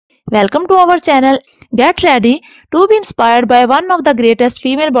Welcome to our channel. Get ready to be inspired by one of the greatest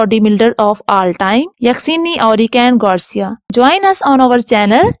female bodybuilder of all time, Yaxeni Oriquen Garcia. Join us on our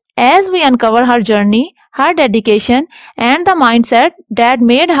channel as we uncover her journey, her dedication, and the mindset that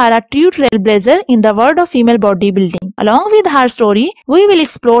made her a true trailblazer in the world of female bodybuilding. Along with her story, we will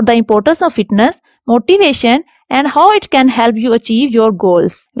explore the importance of fitness, motivation, and how it can help you achieve your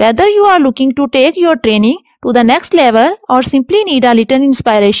goals. Whether you are looking to take your training to the next level or simply need a little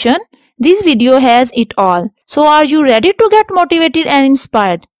inspiration, this video has it all. So are you ready to get motivated and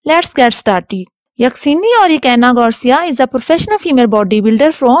inspired? Let's get started. Yaxeni Oriquen Garcia is a professional female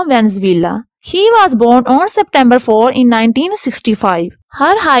bodybuilder from Venezuela. She was born on September 4 in 1965.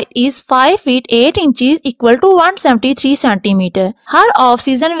 Her height is 5 feet 8 inches equal to 173 cm. Her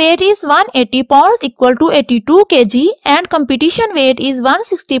off-season weight is 180 pounds equal to 82 kg and competition weight is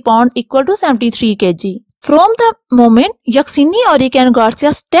 160 pounds equal to 73 kg. From the moment Yaxeni Oriquen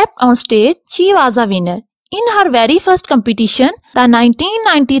Garcia stepped on stage, she was a winner. In her very first competition, the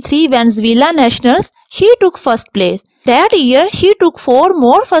 1993 Venezuelan Nationals, she took first place. That year, she took 4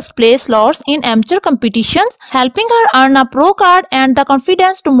 more first place slots in amateur competitions, helping her earn a pro card and the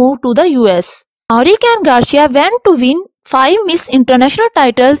confidence to move to the US. Oriquen Garcia went to win 5 Miss International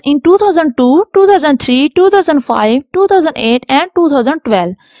titles in 2002, 2003, 2005, 2008 and 2012.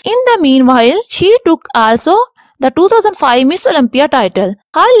 In the meanwhile, she took also the 2005 Miss Olympia title.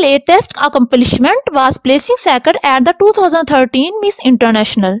 Her latest accomplishment was placing second at the 2013 Miss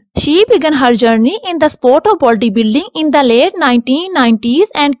International. She began her journey in the sport of bodybuilding in the late 1990s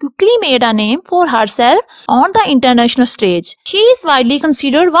and quickly made a name for herself on the international stage. She is widely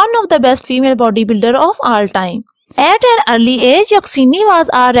considered one of the best female bodybuilders of all time. At an early age, Yaxeni was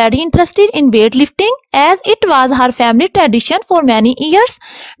already interested in weightlifting as it was her family tradition for many years.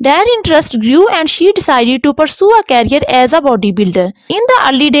 That interest grew and she decided to pursue a career as a bodybuilder. In the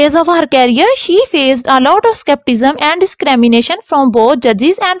early days of her career, she faced a lot of skepticism and discrimination from both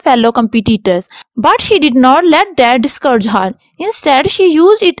judges and fellow competitors. But she did not let that discourage her. Instead, she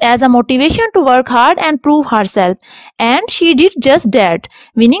used it as a motivation to work hard and prove herself. And she did just that,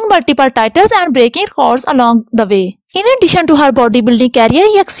 winning multiple titles and breaking records along the way. In addition to her bodybuilding career,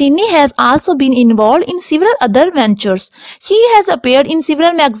 Yaxeni has also been involved in several other ventures. She has appeared in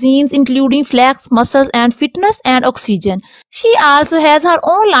several magazines including Flex, Muscles and Fitness and Oxygen. She also has her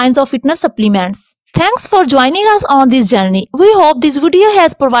own lines of fitness supplements. Thanks for joining us on this journey. We hope this video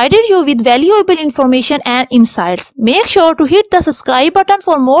has provided you with valuable information and insights. Make sure to hit the subscribe button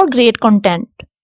for more great content.